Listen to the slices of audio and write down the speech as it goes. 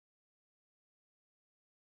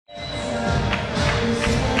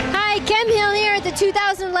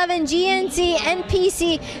2011 GNC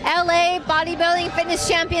NPC LA Bodybuilding Fitness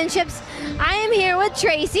Championships. I am here with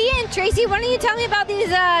Tracy. And Tracy, why don't you tell me about these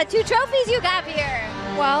 2 trophies you got here?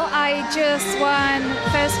 Well, I just won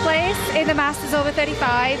first place in the Masters over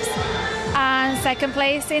 35s and second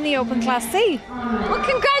place in the Open Class C. Well,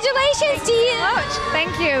 congratulations to you.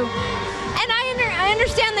 Thank you. And I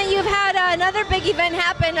understand that you've had another big event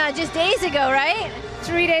happen just days ago, right?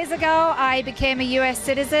 3 days ago, I became a US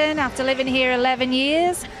citizen after living here 11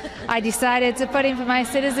 years. I decided to put in for my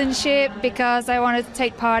citizenship because I wanted to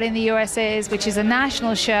take part in the USA's, which is a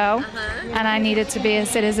national show, and I needed to be a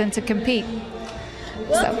citizen to compete.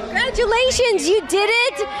 Well, congratulations, you did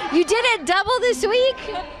it. You did it double this week.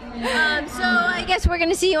 So I guess we're going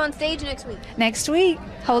to see you on stage next week. Next week,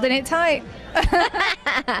 holding it tight.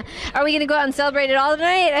 Are we going to go out and celebrate it all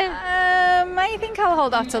tonight? I think I'll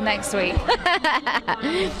hold off till next week.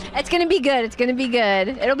 It's going to be good. It's going to be good.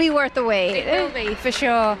 It'll be worth the wait. It will be, for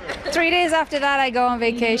sure. 3 days after that, I go on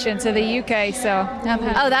vacation to the UK, so...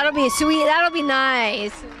 Oh, that'll be sweet. That'll be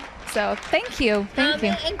nice. So, thank you. Thank you.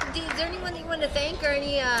 And is there anyone that you want to thank or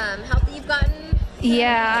any help that you've gotten?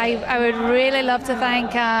 Yeah, I would really love to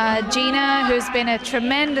thank Gina, who's been a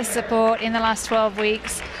tremendous support in the last 12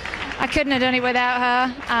 weeks. I couldn't have done it without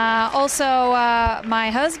her. Also, my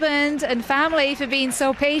husband and family for being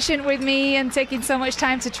so patient with me and taking so much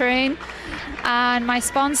time to train. And my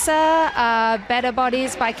sponsor, Better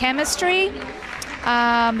Bodies by Chemistry,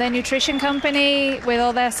 their nutrition company with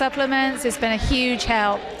all their supplements. It's been a huge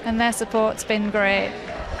help, and their support's been great.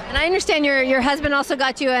 And I understand your husband also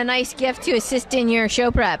got you a nice gift to assist in your show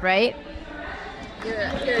prep, right?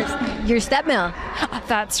 Your step mill.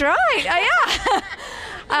 That's right. Yeah.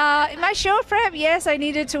 My show prep, yes, I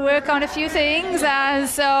needed to work on a few things, and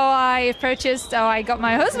so I got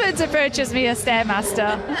my husband to purchase me a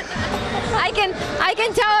Stairmaster. I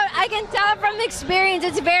can tell from experience.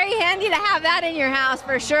 It's very handy to have that in your house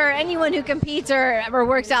for sure. Anyone who competes or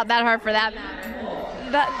works out that hard for that matter.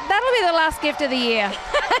 That'll be the last gift of the year.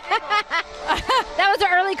 That was an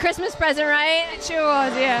early Christmas present, right? It sure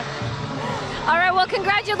was, yeah. All right, well,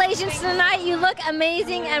 congratulations tonight. You look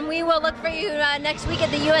amazing, and we will look for you next week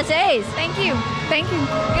at the USA's. Thank you. Thank you.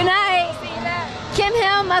 Good night. See you there. Kim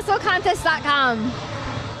Hill, musclecontest.com.